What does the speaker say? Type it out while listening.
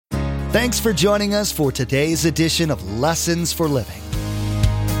Thanks for joining us for today's edition of Lessons for Living.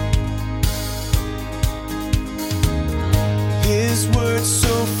 His word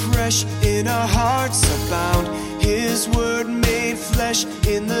so fresh in our hearts abound. His word made flesh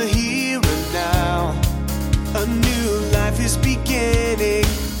in the here and now. A new life is beginning.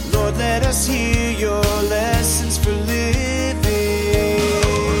 Lord, let us hear your lessons for living.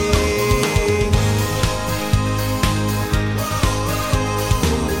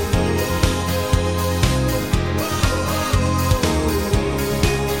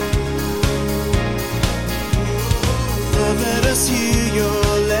 Lord, let us hear your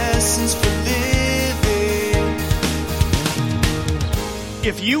lessons for living.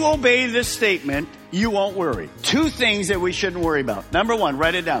 If you obey this statement, you won't worry. Two things that we shouldn't worry about. Number one,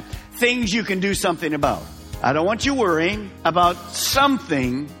 write it down. Things you can do something about. I don't want you worrying about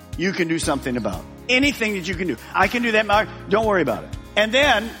something you can do something about. Anything that you can do. I can do that, Mark. Don't worry about it. And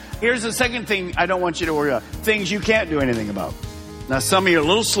then, here's the second thing I don't want you to worry about. Things you can't do anything about. Now, some of you are a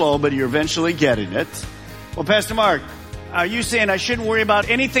little slow, but you're eventually getting it. Well, Pastor Mark, are you saying I shouldn't worry about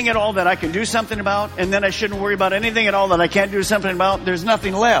anything at all that I can do something about? And then I shouldn't worry about anything at all that I can't do something about? There's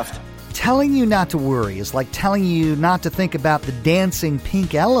nothing left. Telling you not to worry is like telling you not to think about the dancing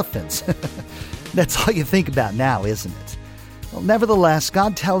pink elephants. That's all you think about now, isn't it? Well, nevertheless,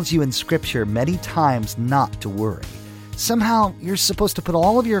 God tells you in Scripture many times not to worry. Somehow, you're supposed to put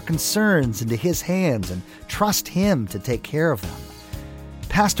all of your concerns into His hands and trust Him to take care of them.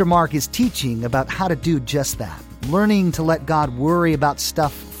 Pastor Mark is teaching about how to do just that. Learning to let God worry about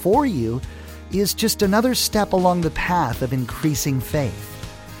stuff for you is just another step along the path of increasing faith.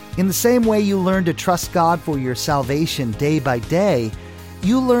 In the same way you learn to trust God for your salvation day by day,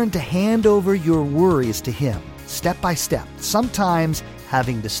 you learn to hand over your worries to Him, step by step, sometimes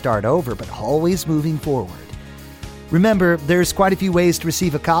having to start over, but always moving forward. Remember, there's quite a few ways to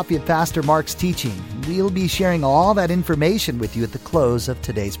receive a copy of Pastor Mark's teaching. We'll be sharing all that information with you at the close of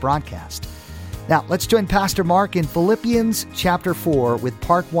today's broadcast. Now, let's join Pastor Mark in Philippians chapter 4 with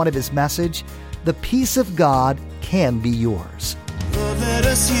part 1 of his message, The Peace of God Can Be Yours. Lord, let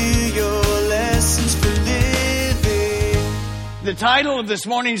us hear your lessons for living. The title of this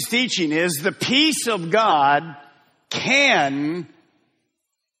morning's teaching is The Peace of God Can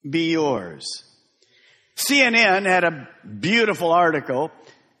Be Yours. CNN had a beautiful article.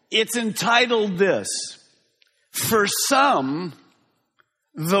 It's entitled this, For Some,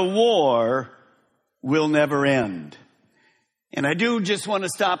 the War Will Never End. And I do just want to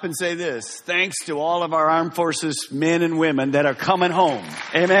stop and say this. Thanks to all of our armed forces men and women that are coming home.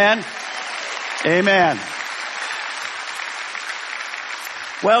 Amen? Amen.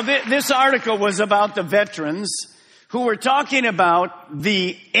 Well, this article was about the veterans who were talking about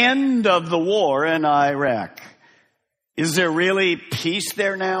the end of the war in Iraq. Is there really peace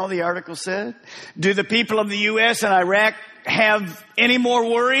there now, the article said? Do the people of the U.S. and Iraq have any more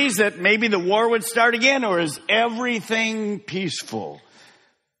worries that maybe the war would start again, or is everything peaceful?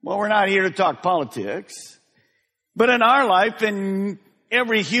 Well, we're not here to talk politics, but in our life, and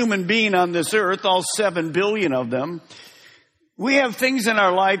every human being on this earth, all 7 billion of them, we have things in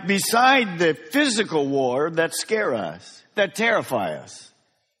our life beside the physical war that scare us, that terrify us,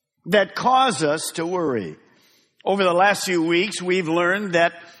 that cause us to worry. Over the last few weeks, we've learned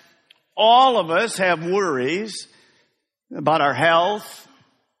that all of us have worries about our health,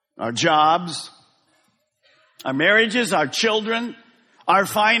 our jobs, our marriages, our children, our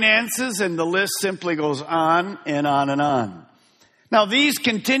finances, and the list simply goes on and on and on. Now, these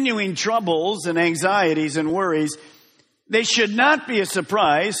continuing troubles and anxieties and worries, they should not be a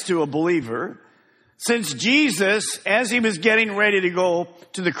surprise to a believer, since Jesus, as He was getting ready to go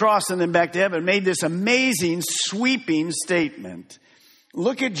to the cross and then back to heaven, made this amazing, sweeping statement.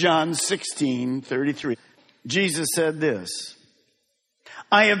 Look at John 16:33. Jesus said this,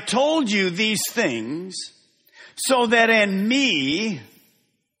 I have told you these things so that in me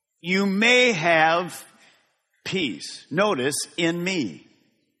you may have peace. Notice, in me.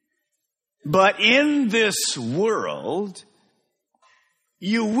 But in this world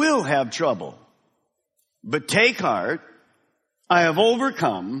you will have trouble. But take heart, I have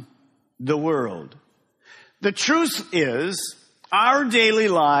overcome the world. The truth is, our daily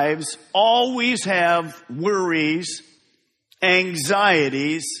lives always have worries,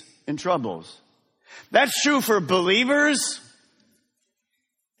 anxieties, and troubles. That's true for believers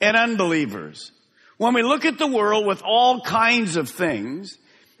and unbelievers. When we look at the world with all kinds of things,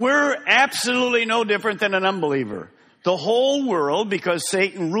 we're absolutely no different than an unbeliever. The whole world, because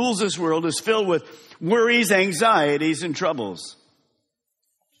Satan rules this world, is filled with worries, anxieties, and troubles.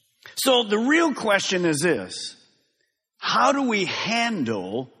 So the real question is this: how do we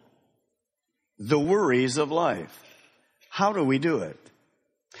handle the worries of life. How do we do it?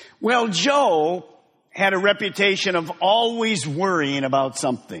 Well, Joe had a reputation of always worrying about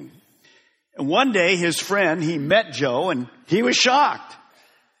something. And one day his friend, he met Joe and he was shocked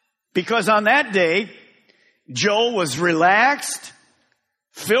because on that day, Joe was relaxed,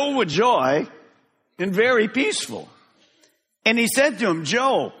 filled with joy, and very peaceful. And he said to him,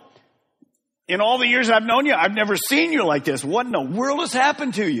 Joe, in all the years I've known you, I've never seen you like this. What in the world has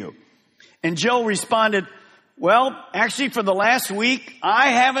happened to you? And Joe responded, well, actually for the last week, I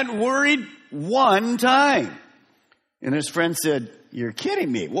haven't worried one time. And his friend said, you're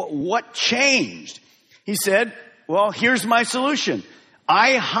kidding me. What changed? He said, well, here's my solution.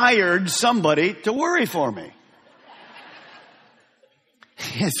 I hired somebody to worry for me.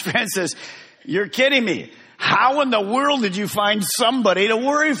 His friend says, you're kidding me. How in the world did you find somebody to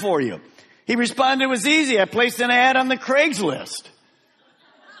worry for you? He responded, it was easy. I placed an ad on the Craigslist.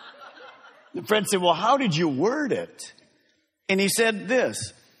 The friend said, well, how did you word it? And he said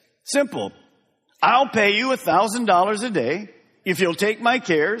this, simple. I'll pay you $1,000 a day if you'll take my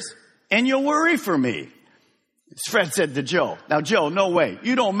cares and you'll worry for me. His friend said to Joe, now Joe, no way.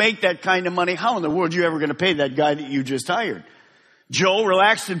 You don't make that kind of money. How in the world are you ever going to pay that guy that you just hired? Joe,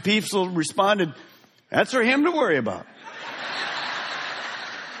 relaxed and peaceful, responded, that's for him to worry about.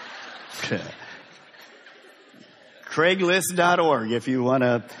 Craigslist.org if you want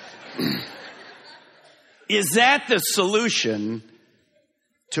to. Is that the solution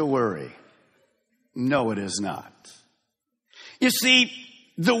to worry? No, it is not. You see,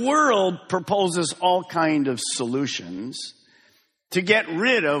 the world proposes all kinds of solutions to get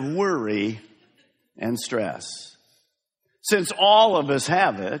rid of worry and stress. Since all of us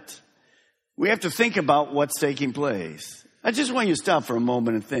have it, we have to think about what's taking place. I just want you to stop for a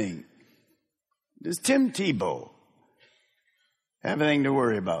moment and think. Does Tim Tebow have anything to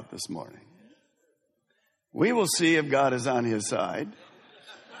worry about this morning? We will see if God is on his side.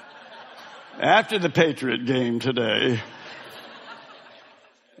 After the Patriot game today.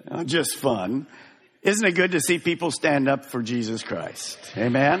 Just fun. Isn't it good to see people stand up for Jesus Christ?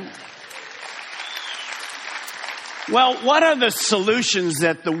 Amen? Well, what are the solutions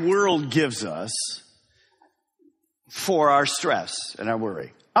that the world gives us for our stress and our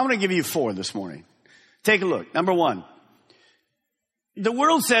worry? I'm going to give you 4 this morning. Take a look. Number 1. The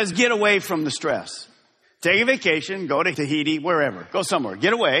world says get away from the stress. Take a vacation, go to Tahiti, wherever. Go somewhere.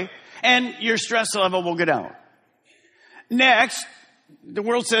 Get away, and your stress level will go down. Next, the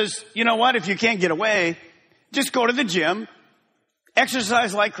world says, you know what? If you can't get away, just go to the gym,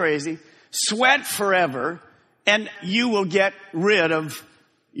 exercise like crazy, sweat forever, and you will get rid of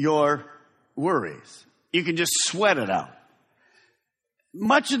your worries. You can just sweat it out.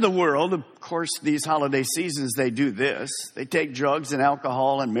 Much of the world, of course, these holiday seasons, they do this. They take drugs and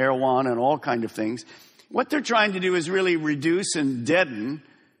alcohol and marijuana and all kinds of things. What they're trying to do is really reduce and deaden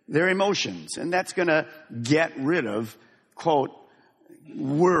their emotions. And that's going to get rid of, quote,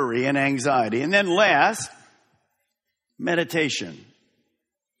 worry and anxiety. And then last, meditation.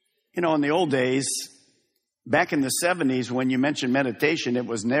 You know, in the old days, back in the 70s, when you mentioned meditation, it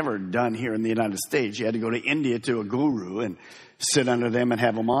was never done here in the United States. You had to go to India to a guru and sit under them and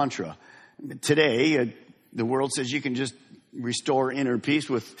have a mantra. Today, the world says you can just restore inner peace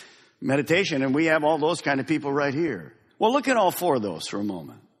with meditation, and we have all those kind of people right here. Well, look at all 4 of those for a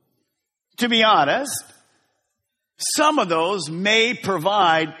moment. To be honest, some of those may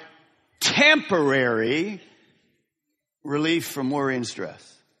provide temporary relief from worry and stress.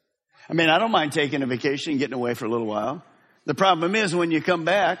 I mean, I don't mind taking a vacation and getting away for a little while. The problem is when you come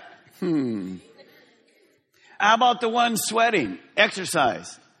back, How about the one sweating?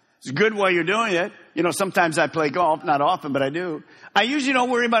 Exercise. It's good while you're doing it. You know, sometimes I play golf, not often, but I do. I usually don't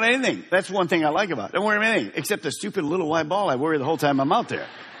worry about anything. That's one thing I like about it. Don't worry about anything, except the stupid little white ball. I worry the whole time I'm out there.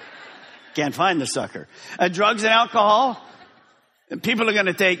 Can't find the sucker. Drugs and alcohol. People are going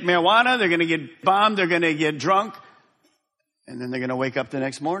to take marijuana. They're going to get bombed. They're going to get drunk. And then they're going to wake up the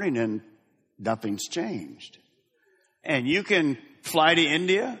next morning and nothing's changed. And you can fly to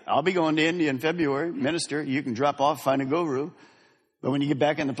India. I'll be going to India in February. Minister, you can drop off, find a guru. But when you get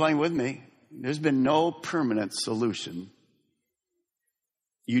back in the plane with me, there's been no permanent solution.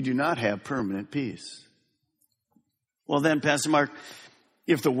 You do not have permanent peace. Well then, Pastor Mark,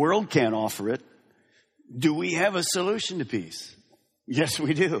 if the world can't offer it, do we have a solution to peace? Yes,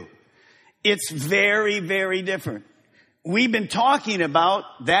 we do. It's very, very different. We've been talking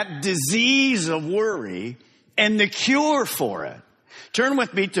about that disease of worry and the cure for it. Turn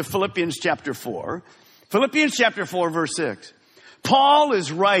with me to Philippians chapter 4. Philippians chapter 4, verse 6. Paul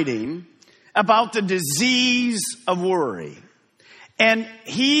is writing about the disease of worry. And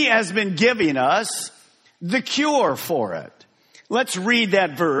he has been giving us the cure for it. Let's read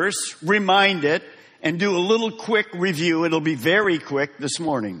that verse, remind it, and do a little quick review. It'll be very quick this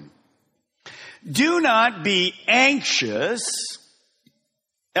morning. Do not be anxious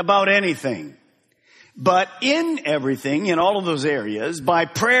about anything, but in everything, in all of those areas, by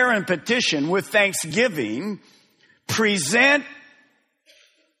prayer and petition with thanksgiving, present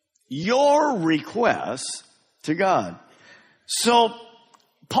your requests to God. So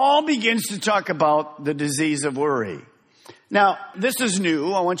Paul begins to talk about the disease of worry. Now, this is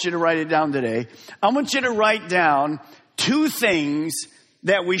new. I want you to write it down today. I want you to write down 2 things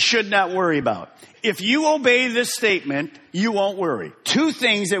that we should not worry about. If you obey this statement, you won't worry. 2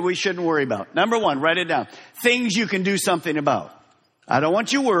 things that we shouldn't worry about. Number 1, write it down. Things you can do something about. I don't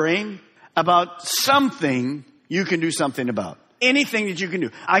want you worrying about something you can do something about. Anything that you can do.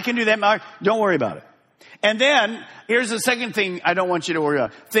 I can do that, Mark. Don't worry about it. And then, here's the second thing I don't want you to worry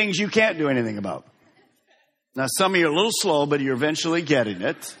about. Things you can't do anything about. Now, some of you are a little slow, but you're eventually getting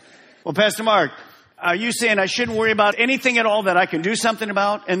it. Well, Pastor Mark, are you saying I shouldn't worry about anything at all that I can do something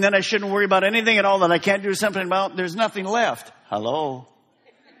about? And then I shouldn't worry about anything at all that I can't do something about? There's nothing left. Hello?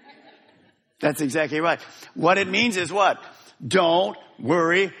 That's exactly right. What it means is what? Don't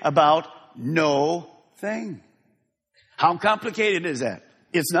worry about no thing. How complicated is that?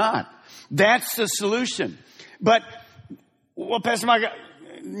 It's not. That's the solution. But, well, Pastor Mark,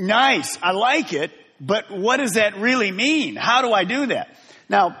 nice. I like it. But what does that really mean? How do I do that?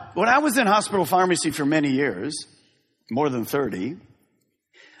 Now, when I was in hospital pharmacy for many years, more than 30,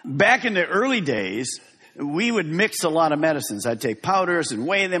 back in the early days, we would mix a lot of medicines. I'd take powders and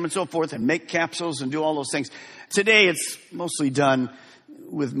weigh them and so forth and make capsules and do all those things. Today, it's mostly done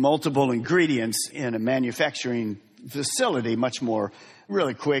with multiple ingredients in a manufacturing facility, much more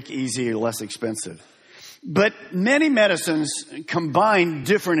really quick, easy, less expensive. But many medicines combine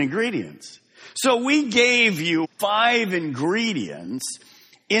different ingredients. So we gave you 5 ingredients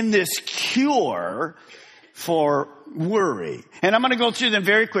in this cure for worry. And I'm going to go through them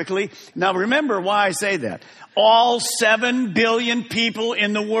very quickly. Now remember why I say that. All 7 billion people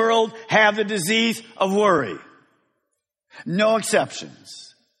in the world have the disease of worry. No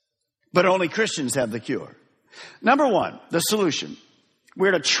exceptions. But only Christians have the cure. Number 1, the solution.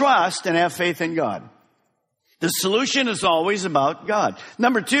 We're to trust and have faith in God. The solution is always about God.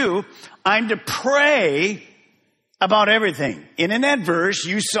 Number 2, I'm to pray about everything. And in that verse,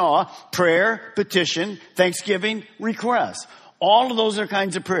 you saw prayer, petition, thanksgiving, request. All of those are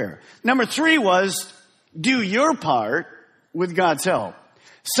kinds of prayer. Number 3 was do your part with God's help.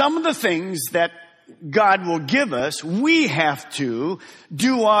 Some of the things that God will give us, we have to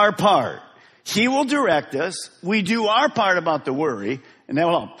do our part. He will direct us. We do our part about the worry, and that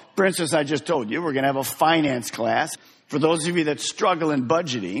will help. For instance, I just told you we're going to have a finance class. For those of you that struggle in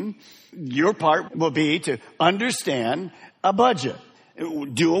budgeting, your part will be to understand a budget.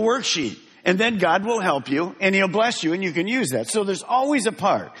 Do a worksheet. And then God will help you, and He'll bless you, and you can use that. So there's always a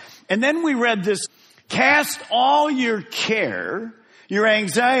part. And then we read this, cast all your care, your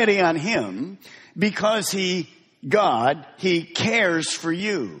anxiety on Him, because God, He cares for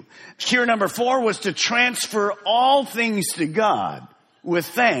you. Cure number 4 was to transfer all things to God with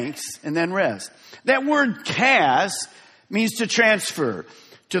thanks and then rest. That word cast means to transfer,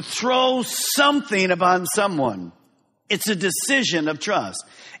 to throw something upon someone. It's a decision of trust.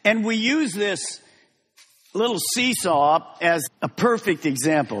 And we use this little seesaw as a perfect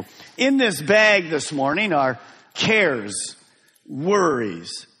example. In this bag this morning are cares,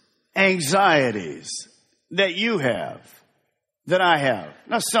 worries, anxieties that you have, that I have.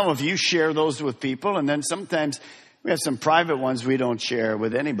 Now, some of you share those with people, and then sometimes we have some private ones we don't share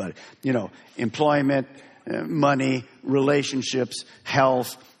with anybody. You know, employment, money, relationships,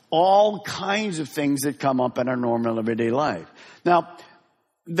 health, all kinds of things that come up in our normal everyday life. Now,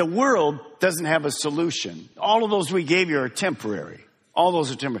 the world doesn't have a solution. All of those we gave you are temporary. All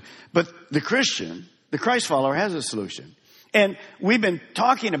those are temporary. But the Christian, the Christ follower, has a solution. And we've been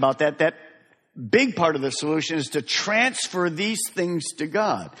talking about that. That big part of the solution is to transfer these things to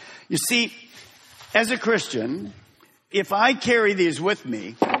God. You see, as a Christian, if I carry these with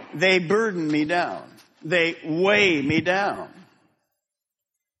me, they burden me down. They weigh me down.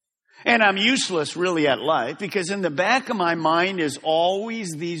 And I'm useless really at life because in the back of my mind is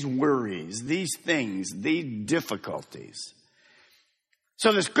always these worries, these things, these difficulties.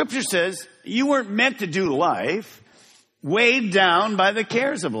 So the scripture says you weren't meant to do life weighed down by the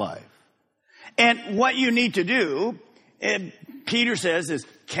cares of life. And what you need to do, Peter says, is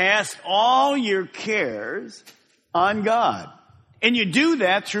cast all your cares on God. And you do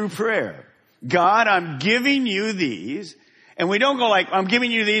that through prayer. God, I'm giving you these, And we don't go like, I'm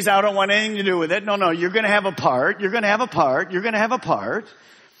giving you these, I don't want anything to do with it. No, you're going to have a part. You're going to have a part. You're going to have a part.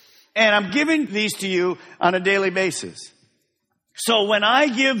 And I'm giving these to you on a daily basis. So when I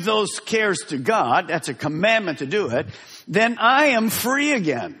give those cares to God, that's a commandment to do it, then I am free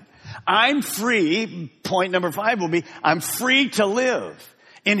again. I'm free. Point number 5 will be, I'm free to live.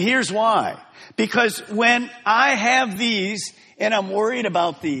 And here's why. Because when I have these and I'm worried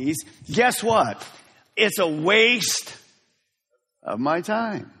about these, guess what? It's a waste of my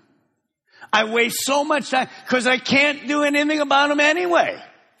time. I waste so much time because I can't do anything about them anyway.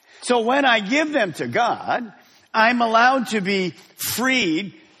 So when I give them to God, I'm allowed to be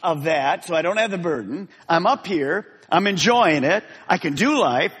freed of that, so I don't have the burden. I'm up here. I'm enjoying it. I can do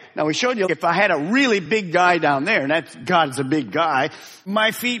life. Now, we showed you if I had a really big guy down there, and that's God's a big guy,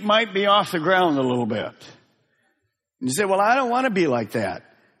 my feet might be off the ground a little bit. And you say, well, I don't want to be like that.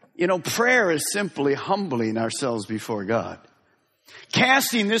 You know, prayer is simply humbling ourselves before God.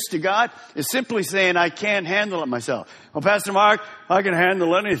 Casting this to God is simply saying, I can't handle it myself. Well, Pastor Mark, I can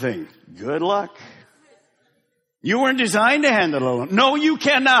handle anything. Good luck. You weren't designed to handle it alone. No, you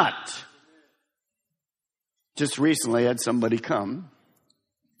cannot. Just recently I had somebody come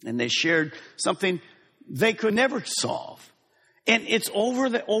and they shared something they could never solve. And it's over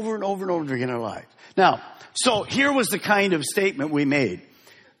and over again in their life. Now, so here was the kind of statement we made.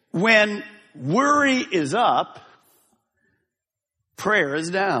 When worry is up, prayer is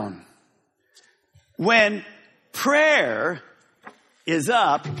down. When prayer is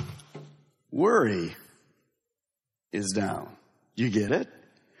up, worry is down. You get it?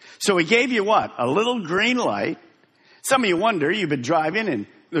 So he gave you what? A little green light. Some of you wonder, you've been driving and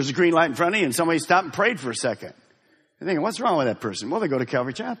there's a green light in front of you and somebody stopped and prayed for a second. You're thinking, what's wrong with that person? Well, they go to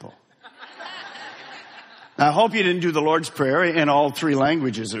Calvary Chapel. Now, I hope you didn't do the Lord's Prayer in all 3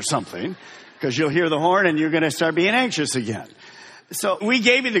 languages or something, because you'll hear the horn and you're going to start being anxious again. So we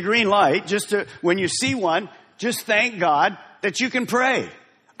gave you the green light just to, when you see one, just thank God that you can pray.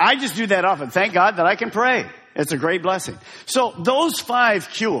 I just do that often. Thank God that I can pray. It's a great blessing. So those 5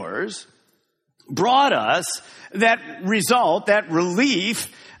 cures brought us that result, that relief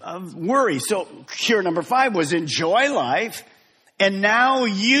of worry. So cure number 5 was enjoy life and now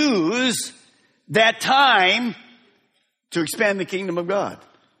use that time to expand the kingdom of God.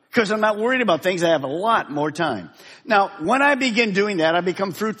 Because I'm not worried about things. I have a lot more time. Now, when I begin doing that, I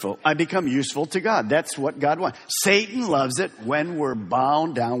become fruitful. I become useful to God. That's what God wants. Satan loves it when we're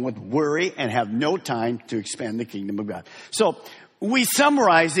bound down with worry and have no time to expand the kingdom of God. So we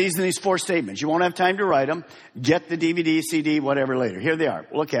summarize these in these 4 statements. You won't have time to write them. Get the DVD, CD, whatever later. Here they are.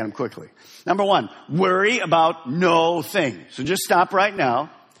 Look at them quickly. Number 1, worry about no thing. So just stop right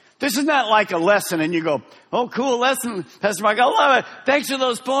now. This is not like a lesson and you go, oh, cool lesson, Pastor Mark, I love it. Thanks for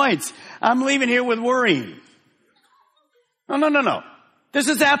those points. I'm leaving here with worrying. No. This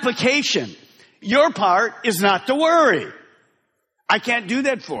is application. Your part is not to worry. I can't do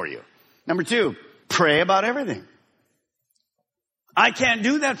that for you. Number 2, pray about everything. I can't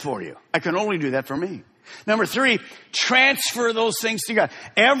do that for you. I can only do that for me. Number 3, transfer those things to God.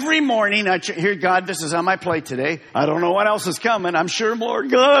 Every morning I hear, God, this is on my plate today. I don't know what else is coming. I'm sure more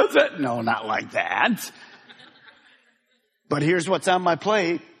good. No, not like that. But here's what's on my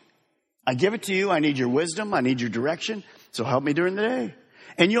plate. I give it to you. I need your wisdom. I need your direction. So help me during the day.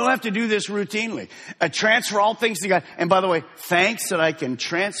 And you'll have to do this routinely. Transfer all things to God. And by the way, thanks that I can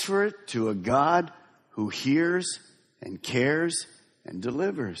transfer it to a God who hears and cares and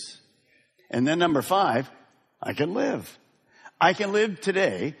delivers. And then number 5, I can live. I can live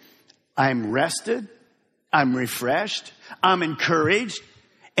today. I'm rested. I'm refreshed. I'm encouraged.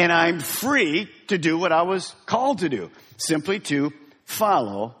 And I'm free to do what I was called to do. Simply to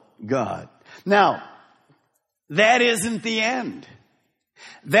follow God. Now, that isn't the end.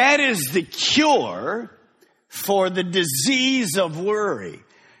 That is the cure for the disease of worry.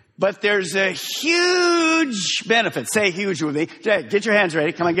 But there's a huge benefit. Say huge with me. Get your hands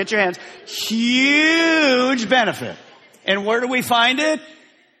ready. Come on, get your hands. Huge benefit. And where do we find it?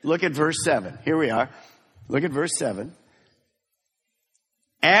 Look at verse 7. Here we are. Look at verse 7.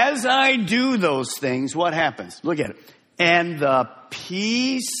 As I do those things, what happens? Look at it. And the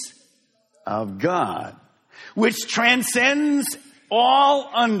peace of God, which transcends all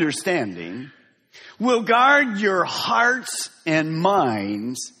understanding, will guard your hearts and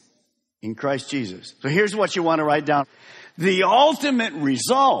minds in Christ Jesus. So here's what you want to write down. The ultimate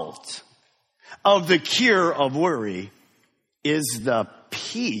result of the cure of worry is the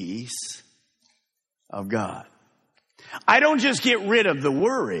peace of God. I don't just get rid of the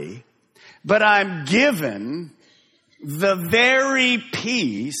worry, but I'm given the very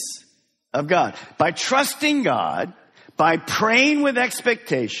peace of God. By trusting God, by praying with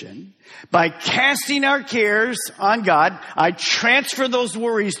expectation, by casting our cares on God, I transfer those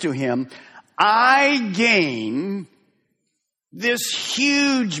worries to Him, I gain this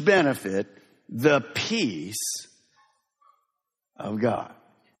huge benefit, the peace of God.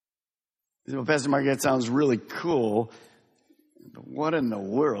 Well, Pastor Mark, that sounds really cool, but what in the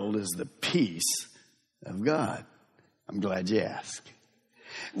world is the peace of God? I'm glad you asked.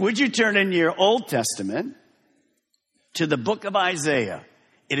 Would you turn in your Old Testament to the book of Isaiah?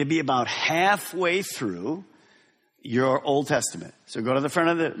 It'd be about halfway through your Old Testament. So go to the front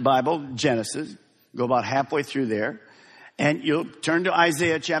of the Bible, Genesis, go about halfway through there, and you'll turn to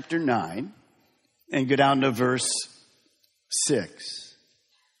Isaiah chapter 9 and go down to verse 6.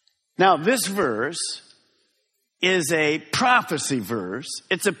 Now, this verse is a prophecy verse.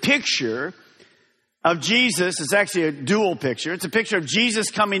 It's a picture of Jesus. It's actually a dual picture. It's a picture of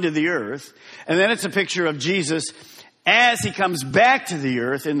Jesus coming to the earth, and then it's a picture of Jesus as He comes back to the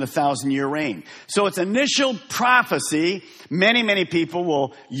earth in the 1,000-year reign. So it's initial prophecy. Many people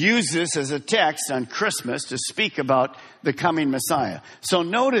will use this as a text on Christmas to speak about the coming Messiah. So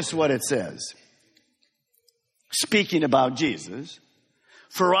notice what it says. Speaking about Jesus,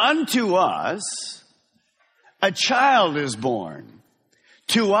 for unto us a child is born.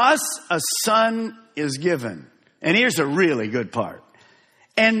 To us a son is given. And here's a really good part.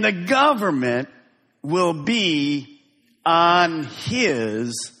 And the government will be on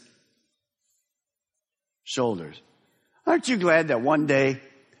His shoulders. Aren't you glad that one day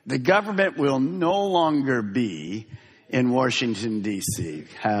the government will no longer be in Washington, D.C.?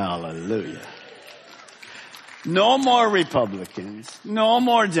 Hallelujah. No more Republicans, no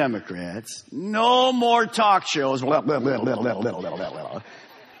more Democrats, no more talk shows,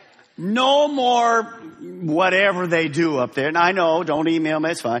 no more whatever they do up there. And I know, don't email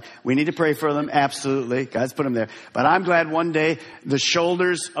me, it's fine. We need to pray for them, absolutely. God's put them there. But I'm glad one day the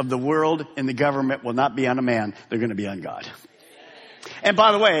shoulders of the world and the government will not be on a man. They're going to be on God. And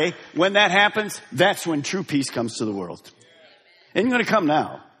by the way, when that happens, that's when true peace comes to the world. It ain't going to come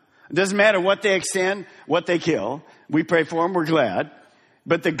now. It doesn't matter what they extend, what they kill. We pray for them, we're glad.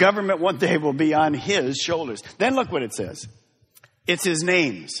 But the government one day will be on His shoulders. Then look what it says. It's His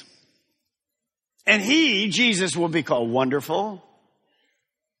names. And He, Jesus, will be called Wonderful,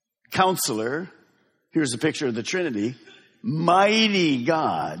 Counselor. Here's a picture of the Trinity. Mighty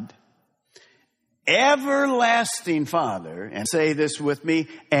God, Everlasting Father. And say this with me.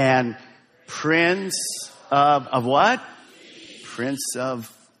 And Prince of what? Prince of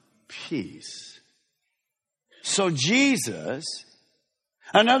Peace. So Jesus,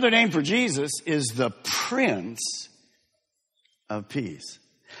 another name for Jesus is the Prince of Peace.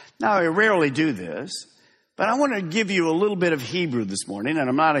 Now, I rarely do this, but I want to give you a little bit of Hebrew this morning. And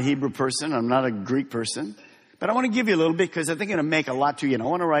I'm not a Hebrew person. I'm not a Greek person. But I want to give you a little bit because I think it'll make a lot to you. And I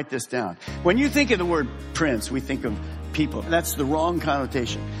want to write this down. When you think of the word prince, we think of people. That's the wrong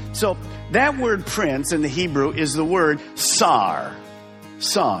connotation. So that word prince in the Hebrew is the word sar.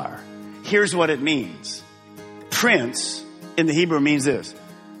 Sar. Here's what it means. Prince in the Hebrew means this.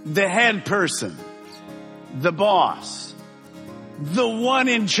 The head person. The boss. The one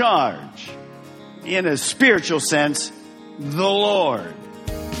in charge. In a spiritual sense, the Lord.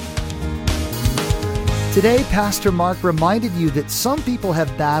 Today, Pastor Mark reminded you that some people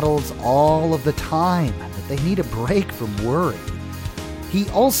have battles all of the time, that they need a break from worry. He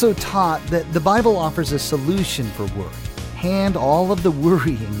also taught that the Bible offers a solution for worry. Hand all of the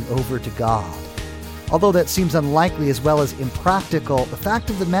worrying over to God. Although that seems unlikely as well as impractical, the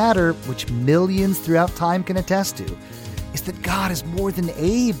fact of the matter, which millions throughout time can attest to, is that God is more than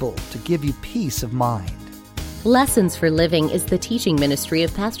able to give you peace of mind. Lessons for Living is the teaching ministry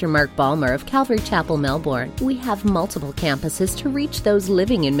of Pastor Mark Balmer of Calvary Chapel, Melbourne. We have multiple campuses to reach those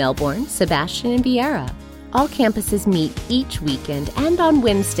living in Melbourne, Sebastian, and Viera. All campuses meet each weekend and on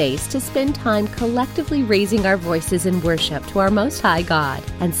Wednesdays to spend time collectively raising our voices in worship to our Most High God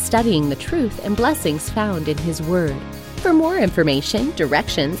and studying the truth and blessings found in His Word. For more information,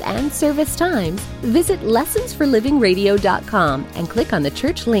 directions, and service times, visit lessonsforlivingradio.com and click on the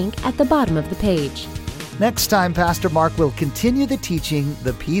church link at the bottom of the page. Next time, Pastor Mark will continue the teaching,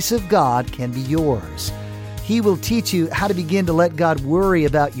 The Peace of God Can Be Yours. He will teach you how to begin to let God worry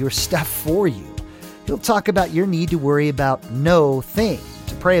about your stuff for you. He'll talk about your need to worry about no thing,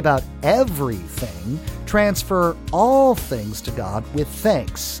 to pray about everything, transfer all things to God with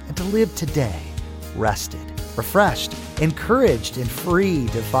thanks, and to live today rested, refreshed, encouraged, and free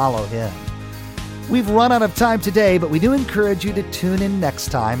to follow Him. We've run out of time today, but we do encourage you to tune in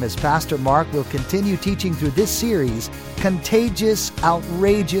next time as Pastor Mark will continue teaching through this series, Contagious,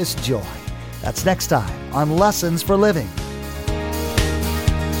 Outrageous Joy. That's next time on Lessons for Living.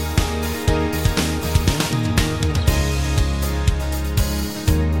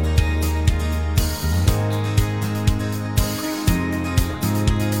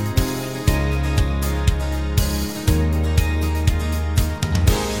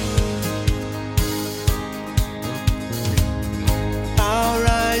 Our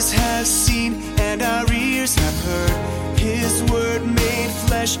eyes have seen and our ears have heard His word made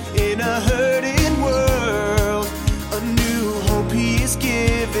flesh in a hurting world. A new hope He is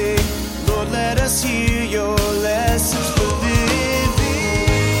giving.